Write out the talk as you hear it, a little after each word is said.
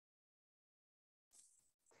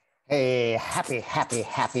Hey,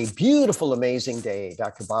 happy, beautiful, amazing day.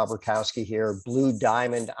 Dr. Bob Rakowski here, Blue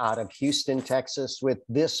Diamond out of Houston, Texas, with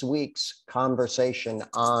this week's conversation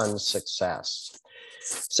on success.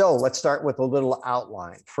 So let's start with a little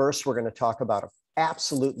outline. First, we're going to talk about an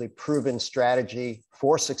absolutely proven strategy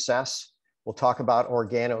for success. We'll talk about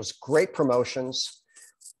Organo's great promotions.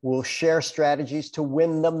 We'll share strategies to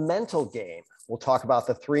win the mental game. We'll talk about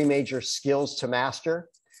the 3 major skills to master,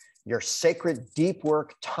 your sacred deep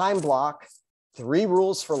work time block, 3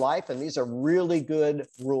 rules for life, and these are really good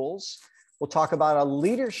rules. We'll talk about a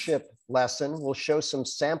leadership lesson. We'll show some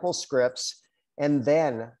sample scripts, and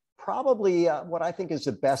then probably what I think is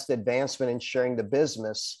the best advancement in sharing the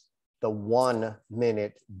business, the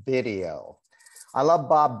 1-minute video. I love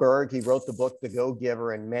Bob Berg. He wrote the book, The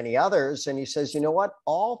Go-Giver, and many others. And he says, you know what?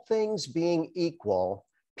 All things being equal,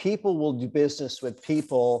 people will do business with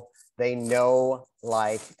people they know,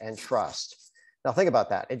 like, and trust. Now think about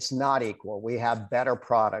that. It's not equal. We have better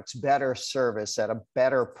products, better service at a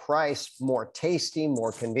better price, more tasty,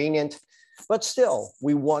 more convenient, but still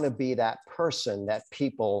we want to be that person that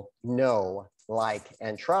people know, like,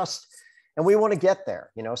 and trust. And we want to get there.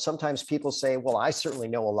 You know, sometimes people say, well, I certainly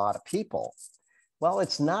know a lot of people. Well,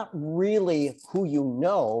 it's not really who you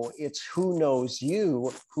know, it's who knows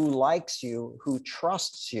you, who likes you, who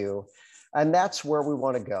trusts you. And that's where we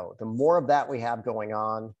want to go. The more of that we have going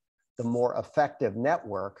on, the more effective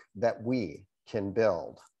network that we can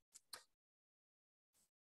build.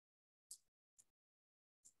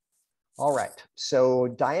 All right, so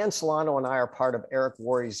Diane Solano and I are part of Eric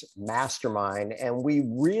Worre's mastermind, and we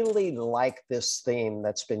really like this theme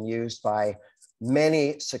that's been used by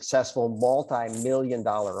many successful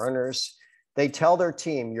multi-million-dollar earners. They tell their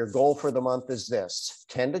team, your goal for the month is this: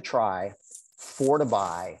 10 to try, 4 to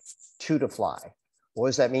buy, 2 to fly. What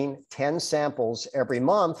does that mean? 10 samples every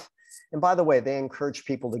month. And by the way, they encourage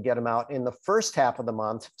people to get them out in the first half of the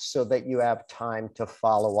month so that you have time to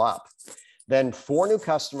follow up. Then 4 new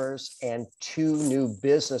customers and 2 new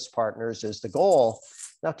business partners is the goal.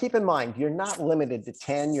 Now keep in mind, you're not limited to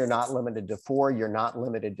 10, you're not limited to 4, you're not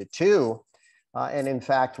limited to 2. And in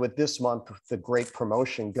fact, with this month, the great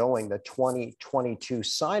promotion going, the 2022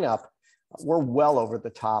 sign up, we're well over the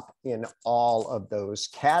top in all of those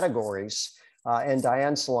categories. And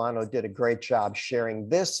Diane Solano did a great job sharing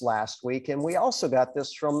this last week. And we also got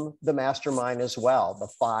this from the mastermind as well, the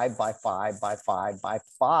 5 by 5 by 5 by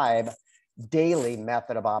 5 daily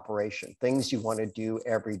method of operation, things you want to do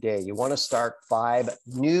every day. You want to start 5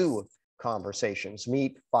 new conversations,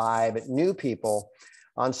 meet 5 new people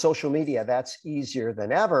on social media. That's easier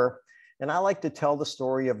than ever. And I like to tell the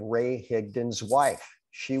story of Ray Higdon's wife.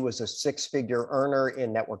 She was a 6-figure earner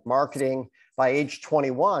in network marketing by age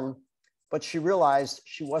 21, but she realized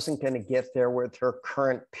she wasn't going to get there with her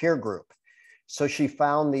current peer group. So she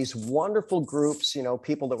found these wonderful groups, you know,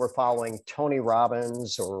 people that were following Tony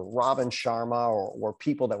Robbins or Robin Sharma or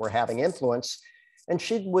people that were having influence. And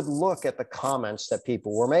she would look at the comments that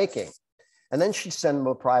people were making. And then she'd send them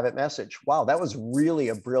a private message. Wow, that was really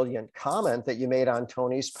a brilliant comment that you made on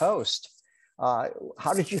Tony's post.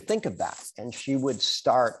 How did you think of that? And she would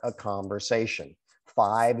start a conversation.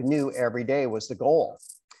 5 new every day was the goal.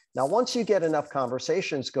 Now, once you get enough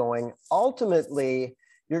conversations going, ultimately,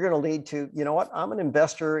 you're going to lead to, you know what, I'm an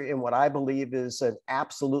investor in what I believe is an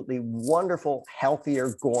absolutely wonderful,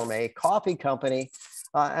 healthier gourmet coffee company.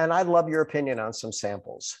 And I'd love your opinion on some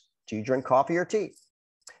samples. Do you drink coffee or tea?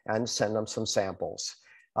 And send them some samples.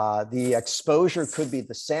 The exposure could be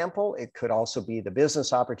the sample. It could also be the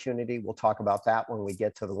business opportunity. We'll talk about that when we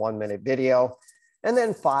get to the 1-minute video. And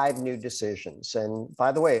then 5 new decisions. And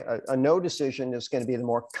by the way, a no decision is going to be the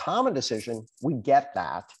more common decision. We get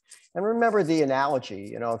that. And remember the analogy,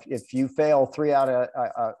 you know, if you fail 3 out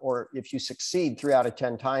of, or if you succeed 3 out of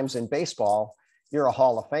 10 times in baseball, you're a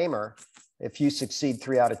Hall of Famer. If you succeed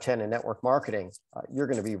 3 out of 10 in network marketing, you're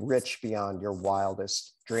going to be rich beyond your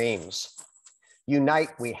wildest dreams. Unite,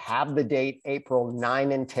 we have the date, April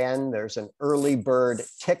 9 and 10. There's an early bird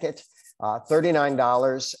ticket,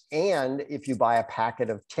 $39. And if you buy a packet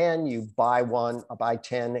of 10, you buy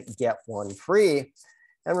 10, get 1 free.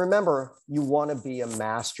 And remember, you want to be a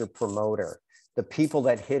master promoter. The people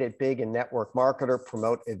that hit it big in network marketer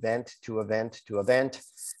promote event to event to event.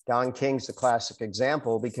 Don King's the classic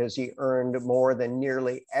example because he earned more than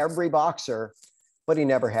nearly every boxer, but he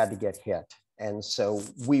never had to get hit. And so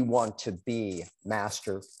we want to be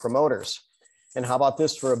master promoters. And how about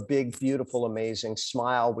this for a big, beautiful, amazing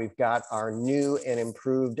smile? We've got our new and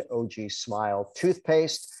improved OG Smile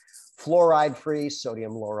toothpaste, fluoride-free,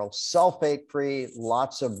 sodium lauryl sulfate-free,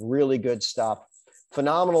 lots of really good stuff,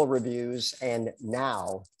 phenomenal reviews, and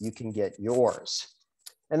now you can get yours.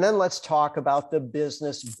 And then let's talk about the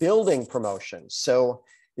business building promotions. So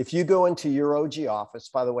if you go into your OG office,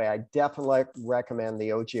 by the way, I definitely recommend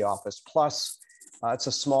the OG Office Plus. It's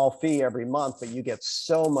a small fee every month, but you get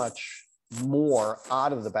so much more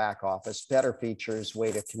out of the back office, better features,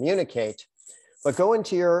 way to communicate. But go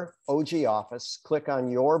into your OG office, click on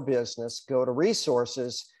your business, go to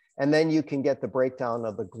resources, and then you can get the breakdown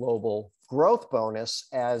of the global growth bonus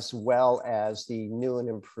as well as the new and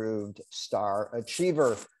improved Star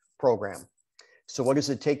Achiever program. So what does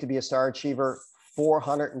it take to be a Star Achiever?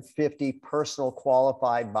 450 personal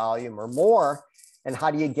qualified volume or more. And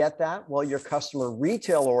how do you get that? Well, your customer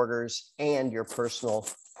retail orders and your personal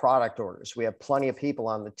product orders. We have plenty of people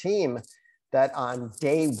on the team that on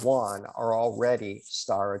day one are already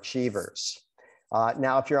Star Achievers.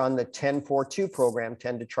 Now, if you're on the 10-4-2 program,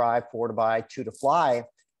 10 to try, 4 to buy, 2 to fly,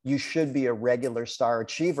 you should be a regular Star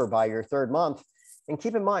Achiever by your third month. And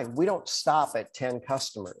keep in mind, we don't stop at 10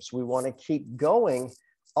 customers. We want to keep going,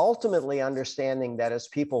 ultimately understanding that as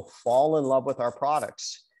people fall in love with our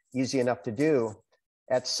products, easy enough to do,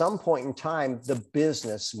 at some point in time, the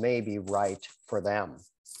business may be right for them.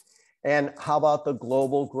 And how about the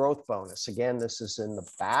global growth bonus? Again, this is in the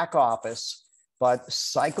back office, but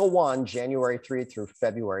cycle 1, January 3 through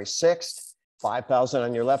February 6th, 5,000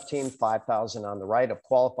 on your left team, 5,000 on the right of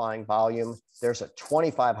qualifying volume. There's a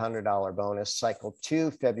 $2,500 bonus. Cycle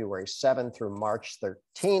 2, February 7th through March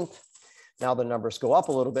 13th. Now the numbers go up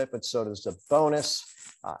a little bit, but so does the bonus.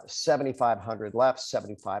 7,500 left,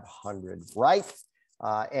 7,500 right.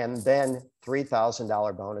 And then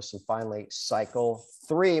 $3,000 bonus. And finally, cycle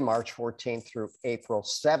 3, March 14th through April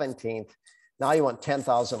 17th. Now you want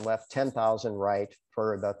 10,000 left, 10,000 right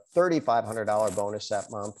for the $3,500 bonus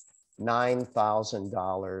that month,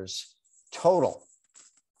 $9,000 total.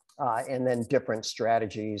 And then different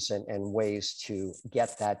strategies and ways to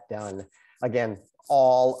get that done. Again,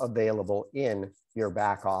 all available in your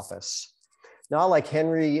back office. Now, like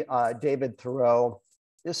Henry David Thoreau,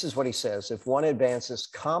 this is what he says: if one advances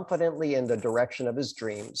confidently in the direction of his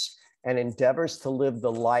dreams and endeavors to live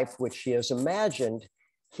the life which he has imagined,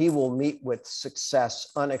 he will meet with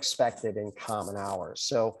success unexpected in common hours.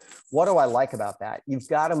 So what do I like about that? You've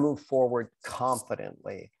got to move forward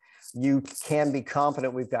confidently. You can be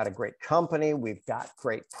confident we've got a great company, we've got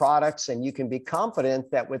great products, and you can be confident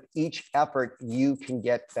that with each effort, you can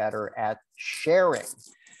get better at sharing.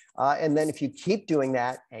 And then if you keep doing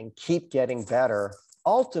that and keep getting better,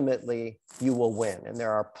 ultimately you will win. And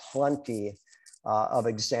there are plenty of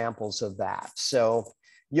examples of that. So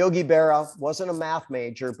Yogi Berra wasn't a math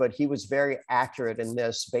major, but he was very accurate in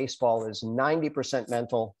this. Baseball is 90%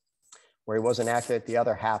 mental, where he wasn't accurate. The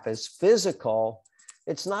other half is physical.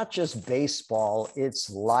 It's not just baseball, it's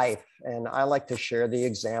life. And I like to share the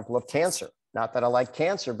example of cancer. Not that I like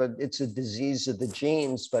cancer, but it's a disease of the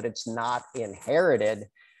genes, but it's not inherited.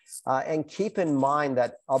 And keep in mind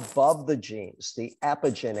that above the genes, the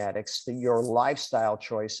epigenetics, your lifestyle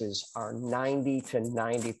choices are 90 to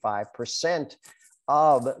 95%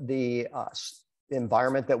 of the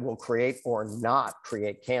environment that will create or not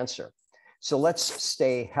create cancer. So let's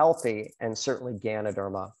stay healthy, and certainly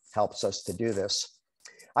Ganoderma helps us to do this.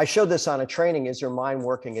 I showed this on a training, is your mind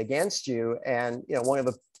working against you? And one of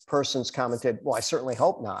the persons commented, well, I certainly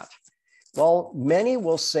hope not. Well, many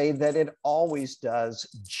will say that it always does,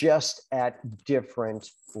 just at different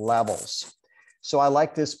levels. So I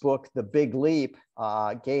like this book, The Big Leap.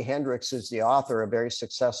 Gay Hendricks is the author, a very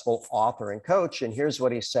successful author and coach. And here's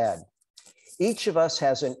what he said: each of us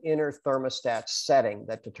has an inner thermostat setting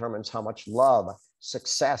that determines how much love,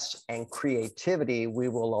 success, and creativity we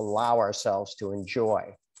will allow ourselves to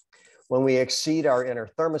enjoy. When we exceed our inner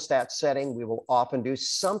thermostat setting, we will often do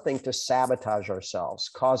something to sabotage ourselves,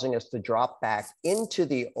 causing us to drop back into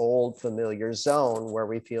the old familiar zone where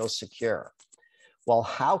we feel secure. Well,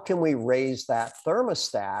 how can we raise that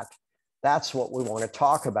thermostat? That's what we want to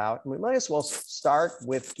talk about. We might as well start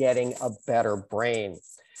with getting a better brain.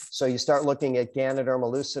 So you start looking at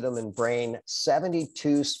Ganoderma lucidum and brain,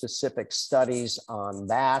 72 specific studies on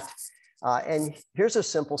that. And here's a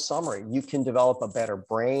simple summary. You can develop a better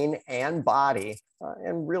brain and body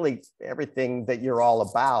and really everything that you're all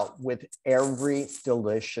about with every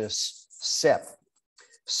delicious sip.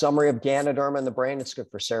 Summary of Ganoderma in the brain: it's good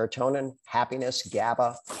for serotonin, happiness,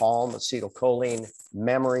 GABA, calm, acetylcholine,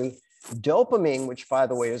 memory, dopamine, which by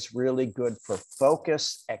the way is really good for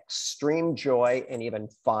focus, extreme joy, and even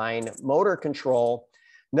fine motor control.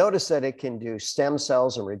 Notice that it can do stem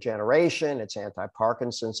cells and regeneration. It's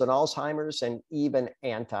anti-Parkinson's and Alzheimer's, and even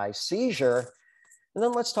anti-seizure. And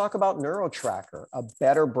then let's talk about NeuroTracker, a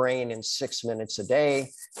better brain in 6 minutes a day.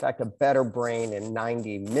 In fact, a better brain in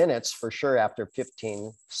 90 minutes for sure after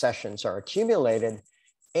 15 sessions are accumulated.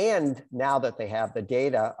 And now that they have the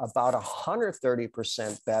data, about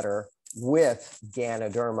 130% better with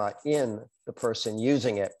Ganoderma in the person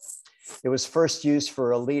using it. It was first used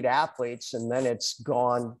for elite athletes, and then it's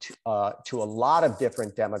gone to a lot of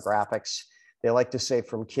different demographics. They like to say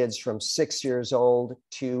from kids from 6 years old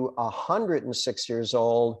to 106 years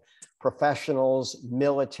old, professionals,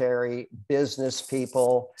 military, business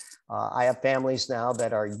people. I have families now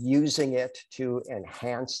that are using it to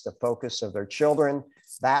enhance the focus of their children,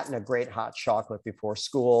 that and a great hot chocolate before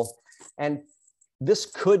school. And this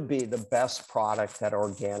could be the best product that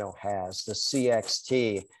Organo has, the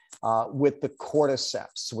CXT, with the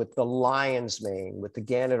cordyceps, with the lion's mane, with the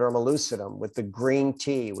Ganoderma lucidum, with the green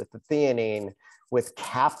tea, with the theanine, with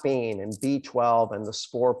caffeine and B12 and the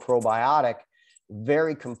spore probiotic.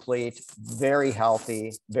 Very complete, very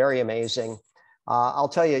healthy, very amazing. I'll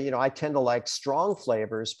tell you, I tend to like strong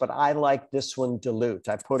flavors, but I like this one dilute.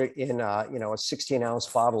 I put it in, a 16-ounce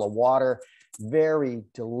bottle of water. Very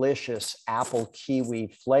delicious apple kiwi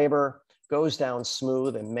flavor, goes down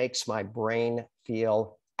smooth and makes my brain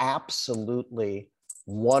feel absolutely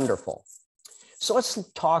wonderful. So let's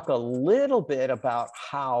talk a little bit about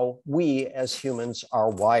how we as humans are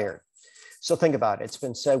wired. So think about it. It's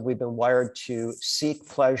been said we've been wired to seek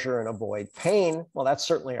pleasure and avoid pain. Well, that's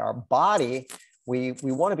certainly our body. We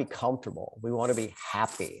want to be comfortable. We want to be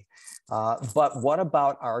happy. But what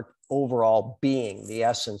about our overall being, the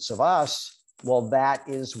essence of us? Well, that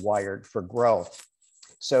is wired for growth.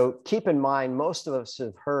 So keep in mind, most of us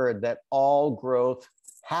have heard that all growth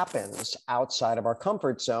happens outside of our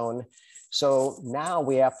comfort zone. So now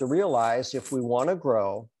we have to realize if we want to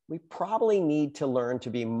grow, we probably need to learn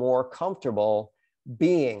to be more comfortable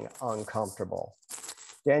being uncomfortable.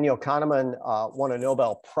 Daniel Kahneman won a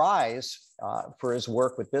Nobel Prize for his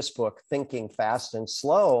work with this book, Thinking Fast and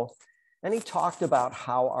Slow. And he talked about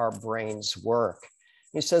how our brains work.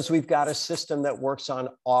 He says we've got a system that works on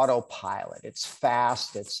autopilot. It's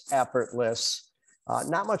fast, it's effortless,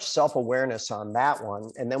 not much self-awareness on that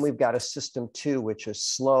one. And then we've got a system two, which is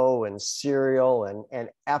slow and serial and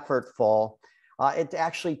effortful. It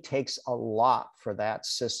actually takes a lot for that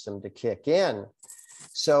system to kick in.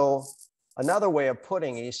 So another way of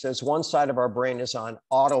putting it, he says one side of our brain is on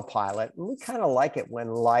autopilot, and we kind of like it when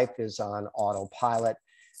life is on autopilot.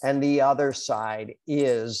 And the other side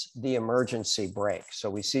is the emergency brake. So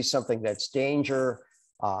we see something that's danger,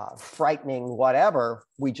 frightening, whatever,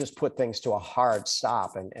 we just put things to a hard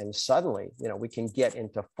stop and suddenly, we can get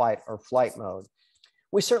into fight or flight mode.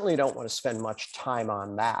 We certainly don't want to spend much time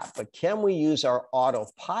on that, but can we use our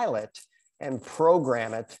autopilot and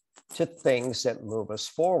program it to things that move us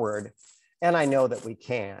forward? And I know that we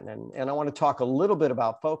can. And I want to talk a little bit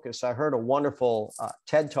about focus. I heard a wonderful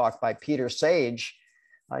TED Talk by Peter Sage.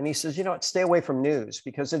 And he says, stay away from news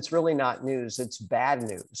because it's really not news, it's bad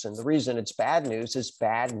news. And the reason it's bad news is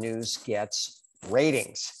bad news gets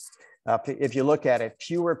ratings. If you look at it,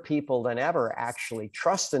 fewer people than ever actually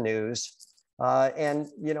trust the news. And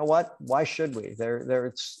you know what? Why should we?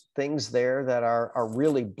 There's things there that are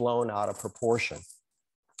really blown out of proportion.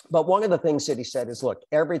 But one of the things that he said is, look,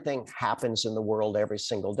 everything happens in the world every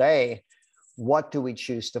single day. What do we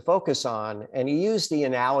choose to focus on? And he used the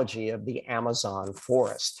analogy of the Amazon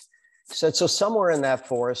forest. He said, so somewhere in that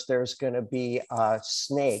forest, there's going to be a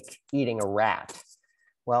snake eating a rat.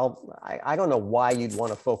 Well, I don't know why you'd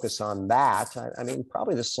want to focus on that. I mean,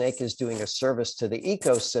 probably the snake is doing a service to the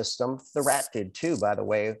ecosystem. The rat did too, by the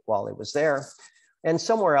way, while it was there. And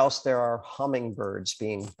somewhere else, there are hummingbirds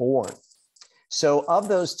being born. So of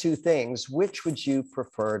those two things, which would you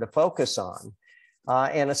prefer to focus on?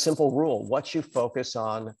 And a simple rule, what you focus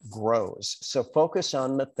on grows. So focus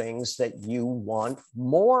on the things that you want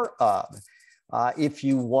more of. If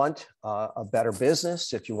you want a better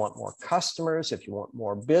business, if you want more customers, if you want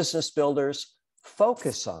more business builders,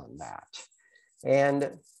 focus on that.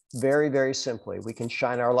 And very, very simply, we can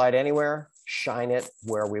shine our light anywhere, shine it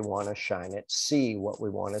where we want to shine it, see what we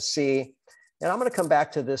want to see. And I'm going to come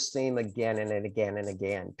back to this theme again and again and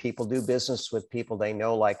again. People do business with people they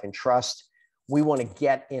know, like, and trust. We want to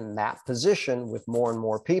get in that position with more and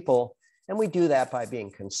more people. And we do that by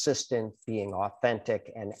being consistent, being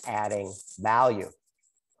authentic, and adding value.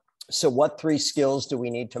 So what 3 skills do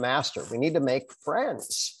we need to master? We need to make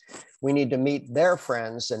friends. We need to meet their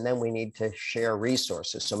friends, and then we need to share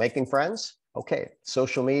resources. So making friends, okay,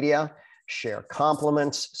 social media, share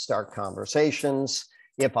compliments, start conversations.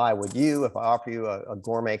 If I offer you a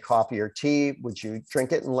gourmet coffee or tea, would you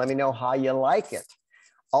drink it and let me know how you like it?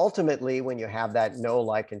 Ultimately, when you have that know,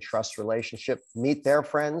 like, and trust relationship, meet their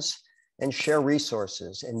friends and share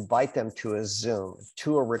resources, invite them to a Zoom,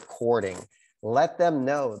 to a recording. Let them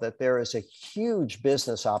know that there is a huge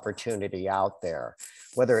business opportunity out there,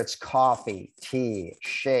 whether it's coffee, tea,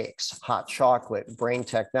 shakes, hot chocolate, brain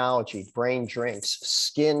technology, brain drinks,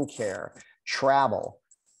 skincare, travel.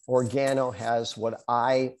 Organo has what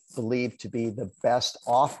I believe to be the best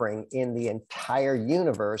offering in the entire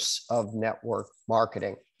universe of network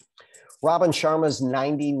marketing. Robin Sharma's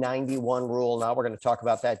 90-91 rule. Now we're going to talk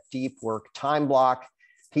about that deep work time block.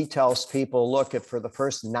 He tells people, look, if for the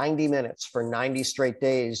first 90 minutes for 90 straight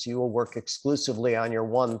days, you will work exclusively on your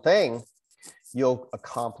one thing, you'll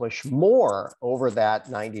accomplish more over that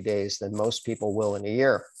 90 days than most people will in a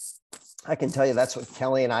year. I can tell you that's what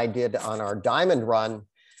Kelly and I did on our diamond run.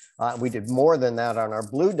 We did more than that on our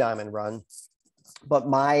blue diamond run. But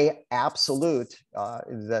my absolute,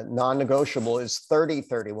 the non-negotiable is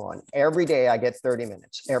 30-31. Every day I get 30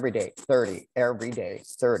 minutes. Every day, 30. Every day,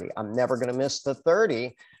 30. I'm never going to miss the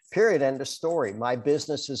 30, period, end of story. My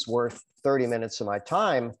business is worth 30 minutes of my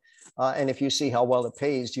time. And if you see how well it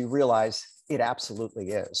pays, you realize it absolutely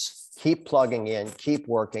is. Keep plugging in, keep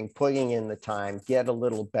working, putting in the time, get a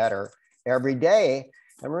little better every day.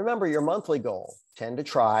 And remember your monthly goal, 10 to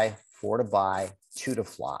try, 4 to buy, 2 to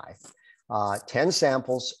fly. 10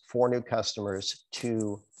 samples, 4 new customers,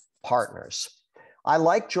 2 partners. I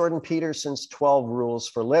like Jordan Peterson's 12 rules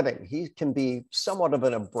for living. He can be somewhat of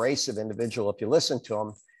an abrasive individual if you listen to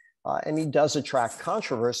him, and he does attract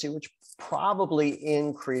controversy, which probably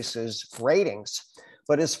increases ratings.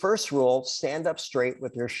 But his first rule, stand up straight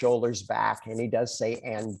with your shoulders back, and he does say,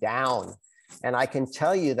 and down. And I can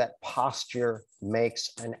tell you that posture makes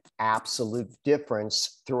an absolute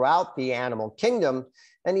difference throughout the animal kingdom.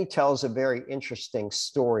 And he tells a very interesting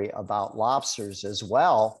story about lobsters as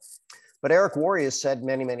well. But Eric Worre has said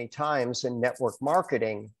many, many times in network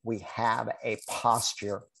marketing, we have a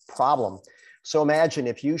posture problem. So imagine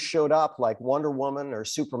if you showed up like Wonder Woman or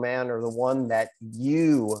Superman or the one that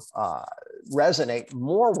you resonate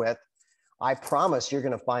more with, I promise you're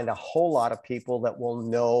going to find a whole lot of people that will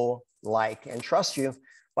know, like, and trust you.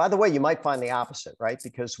 By the way, you might find the opposite, right?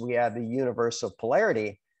 Because we have the universe of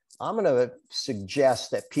polarity. I'm going to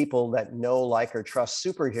suggest that people that know, like, or trust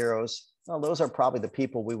superheroes, well, those are probably the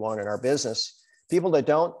people we want in our business. People that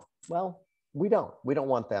don't, well, we don't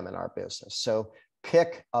want them in our business. So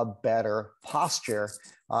pick a better posture.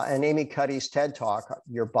 And Amy Cuddy's TED Talk,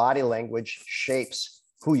 your body language shapes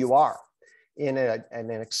who you are. In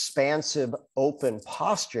an expansive, open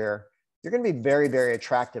posture, you're going to be very, very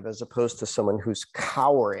attractive as opposed to someone who's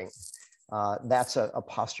cowering. That's a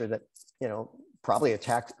posture that, probably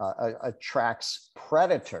attracts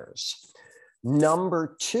predators.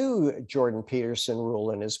 Number 2 Jordan Peterson rule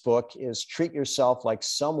in his book is treat yourself like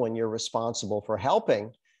someone you're responsible for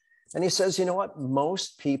helping. And he says, you know what?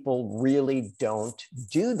 Most people really don't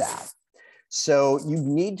do that. So you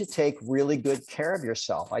need to take really good care of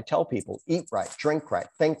yourself. I tell people, eat right, drink right,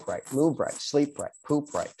 think right, move right, sleep right,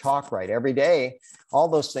 poop right, talk right every day. All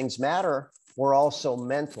those things matter. We're also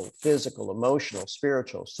mental, physical, emotional,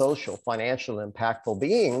 spiritual, social, financial, impactful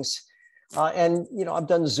beings. And I've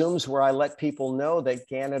done Zooms where I let people know that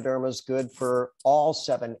Ganoderma is good for all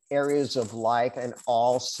 7 areas of life and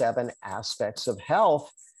all 7 aspects of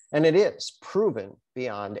health. And it is proven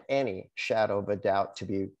beyond any shadow of a doubt to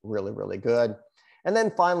be really, really good. And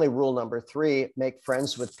then finally, rule number 3, make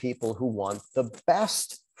friends with people who want the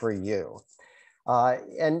best for you.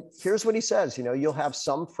 And here's what he says, you'll have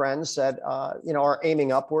some friends that, are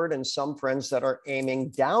aiming upward and some friends that are aiming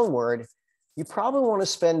downward. You probably want to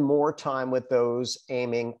spend more time with those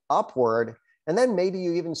aiming upward. And then maybe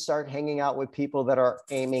you even start hanging out with people that are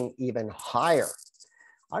aiming even higher.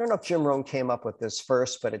 I don't know if Jim Rohn came up with this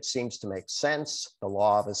first, but it seems to make sense. The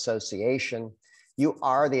law of association. You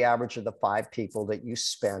are the average of the 5 people that you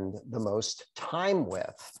spend the most time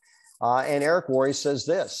with. And Eric Worre says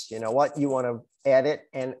this, you know what? You want to edit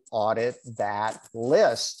and audit that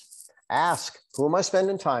list. Ask, who am I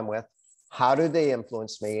spending time with? How do they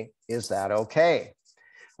influence me? Is that okay?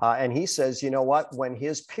 And he says, you know what? When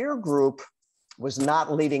his peer group was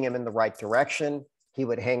not leading him in the right direction, he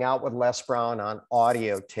would hang out with Les Brown on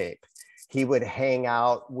audio tape. He would hang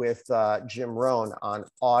out with Jim Rohn on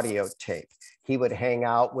audio tape. He would hang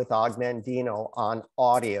out with Og Mandino on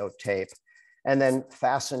audio tape. And then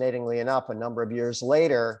fascinatingly enough, a number of years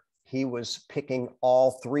later, he was picking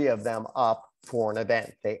all 3 of them up for an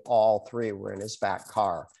event. They all 3 were in his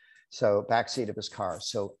backseat of his car.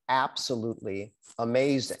 So absolutely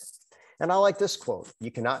amazing. And I like this quote,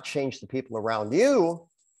 you cannot change the people around you,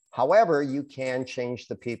 However, you can change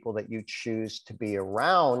the people that you choose to be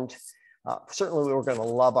around. Certainly, we're going to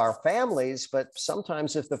love our families, but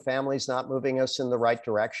sometimes if the family's not moving us in the right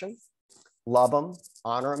direction, love them,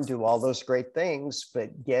 honor them, do all those great things,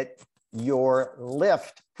 but get your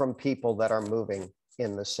lift from people that are moving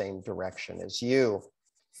in the same direction as you.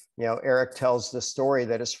 You know, Eric tells the story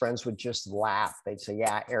that his friends would just laugh. They'd say,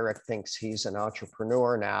 yeah, Eric thinks he's an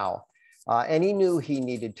entrepreneur now. And he knew he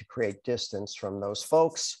needed to create distance from those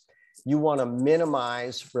folks. You want to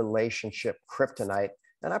minimize relationship kryptonite.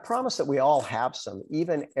 And I promise that we all have some.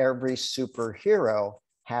 Even every superhero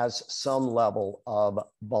has some level of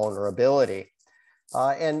vulnerability.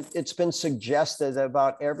 And it's been suggested that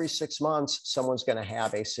about every 6 months, someone's going to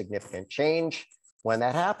have a significant change. When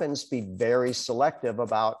that happens, be very selective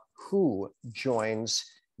about who joins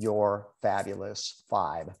your fabulous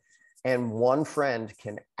five. And one friend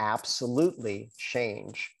can absolutely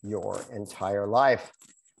change your entire life.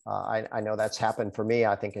 I know that's happened for me.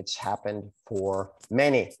 I think it's happened for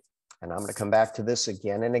many. And I'm going to come back to this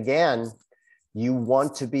again and again. You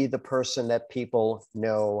want to be the person that people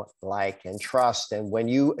know, like, and trust. And when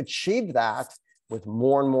you achieve that with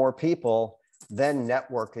more and more people, then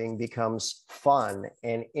networking becomes fun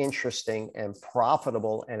and interesting and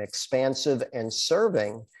profitable and expansive and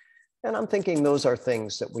serving. And I'm thinking those are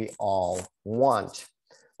things that we all want.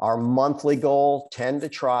 Our monthly goal, 10 to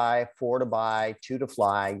try, 4 to buy, 2 to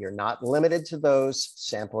fly. You're not limited to those.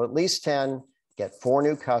 Sample at least 10, get 4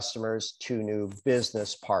 new customers, 2 new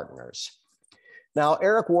business partners. Now,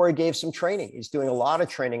 Eric Worre gave some training. He's doing a lot of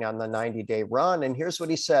training on the 90-day run. And here's what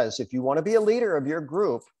he says. If you want to be a leader of your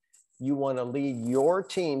group, you want to lead your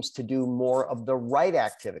teams to do more of the right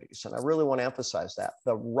activities. And I really want to emphasize that,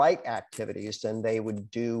 the right activities than they would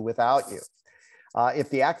do without you. If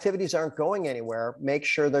the activities aren't going anywhere, make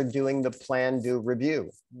sure they're doing the plan, do,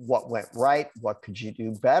 review. What went right? What could you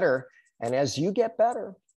do better? And as you get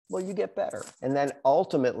better, well, you get better. And then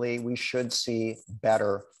ultimately, we should see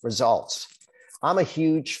better results. I'm a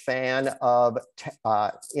huge fan of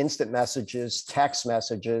instant messages, text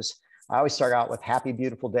messages. I always start out with happy,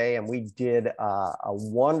 beautiful day. And we did a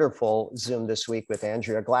wonderful Zoom this week with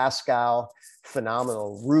Andrea Glasgow,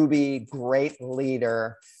 phenomenal Ruby, great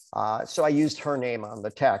leader. So I used her name on the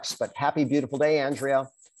text, but happy, beautiful day, Andrea.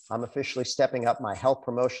 I'm officially stepping up my health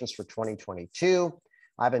promotions for 2022.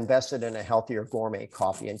 I've invested in a healthier gourmet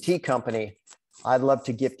coffee and tea company. I'd love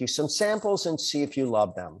to gift you some samples and see if you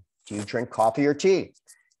love them. Do you drink coffee or tea?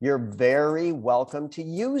 You're very welcome to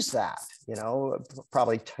use that. You know,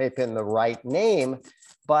 probably type in the right name,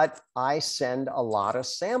 but I send a lot of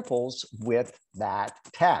samples with that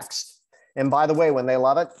text. And by the way, when they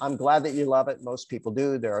love it, I'm glad that you love it. Most people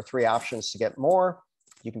do. There are 3 options to get more.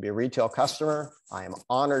 You can be a retail customer. I am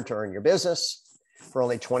honored to earn your business. For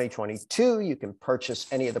only 2022, you can purchase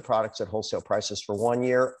any of the products at wholesale prices for 1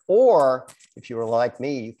 year. Or if you were like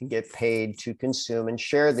me, you can get paid to consume and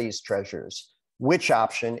share these treasures. Which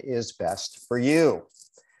option is best for you?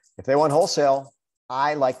 If they want wholesale,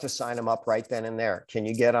 I like to sign them up right then and there. Can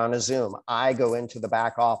you get on a Zoom? I go into the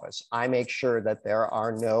back office. I make sure that there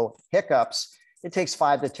are no hiccups. It takes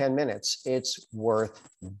 5 to 10 minutes. It's worth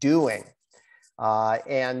doing.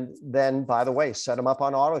 And then, by the way, set them up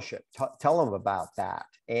on auto ship. Tell them about that.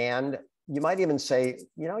 And you might even say,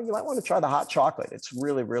 you know, you might want to try the hot chocolate. It's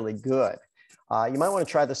really, really good. You might want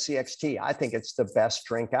to try the CXT. I think it's the best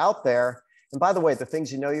drink out there. And by the way, the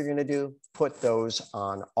things you know you're going to do, put those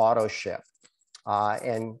on auto ship.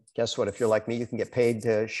 And guess what? If you're like me, you can get paid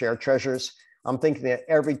to share treasures. I'm thinking that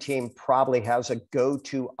every team probably has a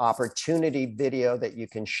go-to opportunity video that you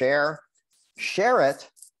can share. Share it,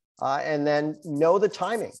 and then know the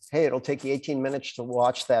timing. Hey, it'll take you 18 minutes to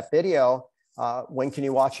watch that video. When can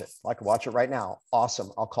you watch it? I can watch it right now.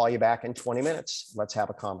 Awesome. I'll call you back in 20 minutes. Let's have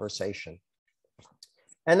a conversation.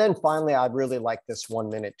 And then finally, I'd really like this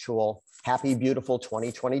 1-minute tool. Happy, beautiful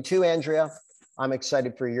 2022, Andrea. I'm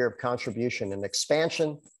excited for a year of contribution and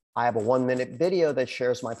expansion. I have a 1-minute video that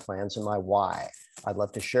shares my plans and my why. I'd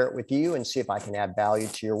love to share it with you and see if I can add value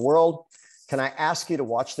to your world. Can I ask you to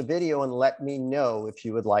watch the video and let me know if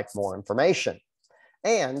you would like more information?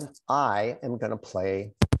 And I am going to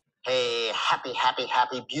play. Hey, happy,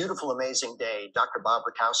 beautiful, amazing day. Dr. Bob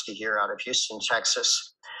Rakowski here out of Houston,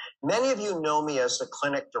 Texas. Many of you know me as the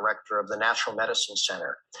clinic director of the Natural Medicine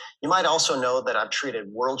Center. You might also know that I've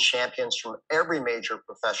treated world champions from every major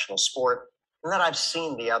professional sport and that I've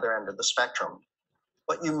seen the other end of the spectrum.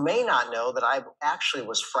 But you may not know that I actually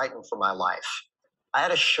was frightened for my life. I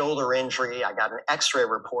had a shoulder injury. I got an X-ray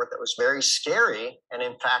report that was very scary, and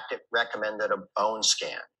in fact, it recommended a bone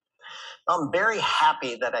scan. I'm very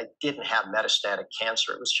happy that I didn't have metastatic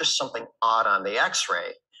cancer. It was just something odd on the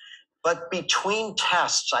X-ray. But between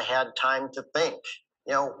tests, I had time to think,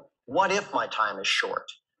 what if my time is short?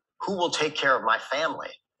 Who will take care of my family?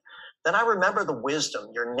 Then I remember the wisdom,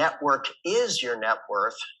 your network is your net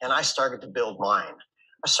worth, and I started to build mine.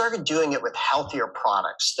 I started doing it with healthier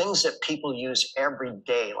products, things that people use every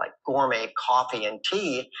day, like gourmet coffee and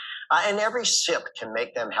tea, and every sip can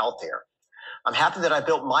make them healthier. I'm happy that I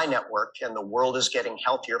built my network and the world is getting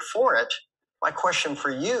healthier for it. My question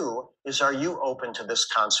for you is, are you open to this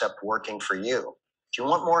concept working for you? Do you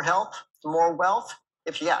want more health, more wealth?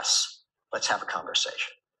 If yes, let's have a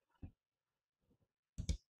conversation.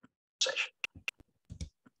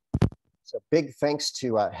 So big thanks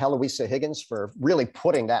to Heloisa Higgins for really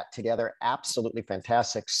putting that together. Absolutely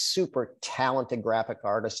fantastic, super talented graphic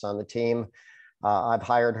artist on the team. I've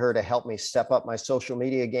hired her to help me step up my social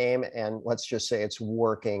media game, and let's just say it's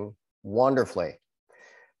working wonderfully.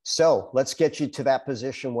 So let's get you to that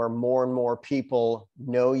position where more and more people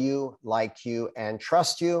know you, like you, and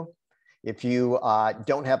trust you. If you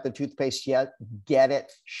don't have the toothpaste yet, get it,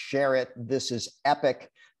 share it. This is epic.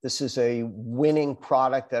 This is a winning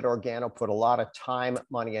product that Organo put a lot of time,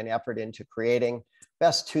 money, and effort into creating.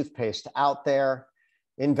 Best toothpaste out there.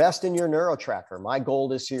 Invest in your NeuroTracker. My goal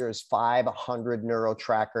this year is 500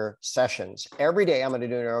 NeuroTracker sessions. Every day I'm going to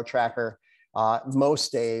do a NeuroTracker.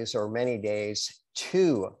 Most days or many days,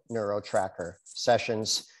 2 NeuroTracker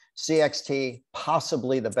sessions. CXT,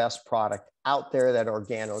 possibly the best product out there that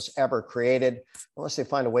Organo's ever created, unless they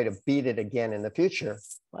find a way to beat it again in the future,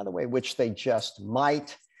 by the way, which they just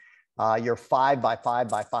might. Your 5 by 5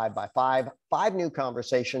 by 5 by 5, 5 new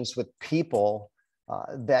conversations with people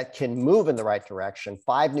that can move in the right direction,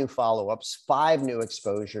 5 new follow-ups, 5 new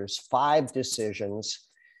exposures, 5 decisions,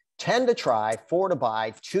 10 to try, 4 to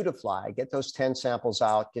buy, 2 to fly. Get those 10 samples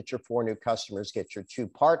out, get your 4 new customers, get your 2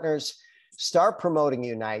 partners, start promoting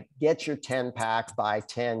Unite, get your 10 pack, buy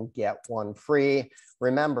 10, get 1 free.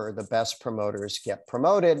 Remember, the best promoters get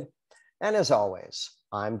promoted. And as always,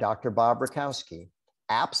 I'm Dr. Bob Rakowski,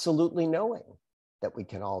 absolutely knowing that we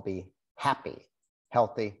can all be happy,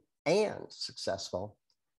 healthy, and successful.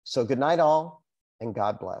 So good night all, and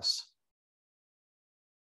God bless.